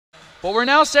But we're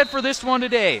now set for this one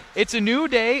today. It's a new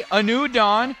day, a new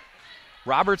dawn.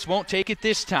 Roberts won't take it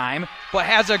this time, but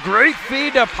has a great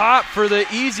feed to Pop for the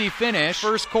easy finish.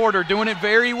 First quarter, doing it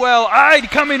very well. Ide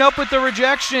coming up with the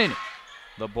rejection.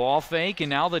 The ball fake, and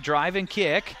now the drive and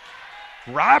kick.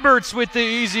 Roberts with the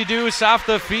easy deuce off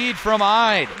the feed from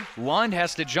Ide. Lund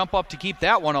has to jump up to keep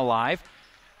that one alive.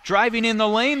 Driving in the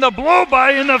lane, the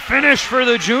blow-by and the finish for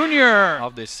the junior.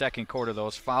 Of this second quarter,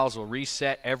 those fouls will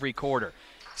reset every quarter.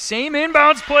 Same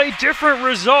inbounds play, different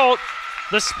result.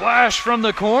 The splash from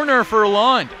the corner for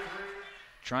Lund.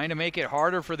 Trying to make it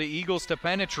harder for the Eagles to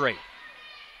penetrate.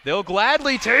 They'll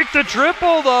gladly take the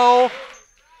triple, though.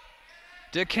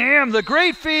 DeCam, the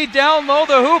great feed down low,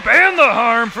 the hoop and the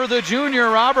harm for the junior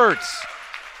Roberts.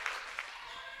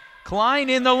 Klein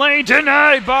in the lane,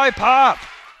 denied by Pop.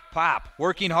 Pop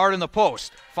working hard in the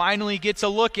post. Finally gets a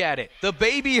look at it. The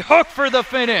baby hook for the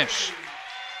finish.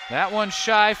 That one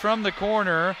shy from the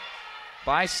corner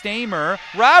by Stamer.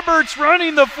 Roberts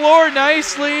running the floor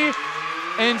nicely.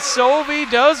 And Sovey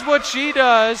does what she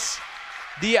does.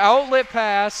 The outlet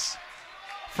pass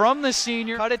from the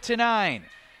senior. Cut it to 9.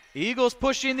 Eagles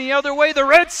pushing the other way. The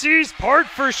Red Seas part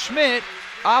for Schmidt.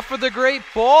 Off of the great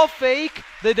ball fake.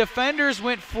 The defenders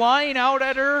went flying out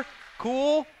at her.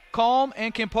 Cool, calm,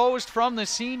 and composed from the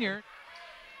senior.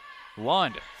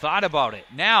 Lund thought about it.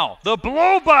 Now, the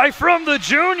blow-by from the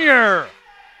junior.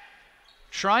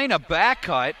 Trying a back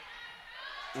cut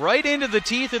right into the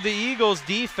teeth of the Eagles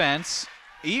defense.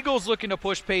 Eagles looking to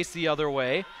push pace the other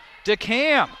way.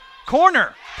 DeCam,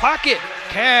 corner, pocket,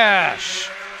 cash.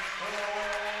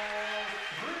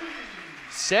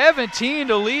 17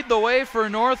 to lead the way for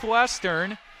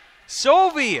Northwestern.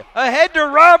 Sovey ahead to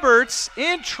Roberts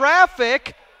in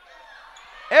traffic.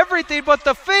 Everything but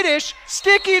the finish,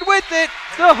 sticking with it,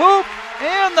 the hoop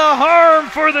and the harm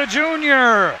for the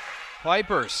junior.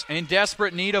 Pipers in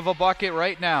desperate need of a bucket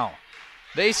right now.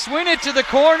 They swing it to the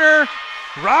corner.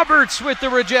 Roberts with the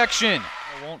rejection.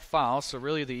 They won't foul, so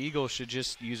really the Eagles should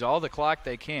just use all the clock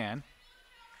they can.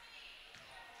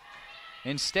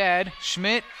 Instead,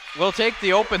 Schmidt will take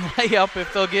the open layup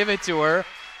if they'll give it to her.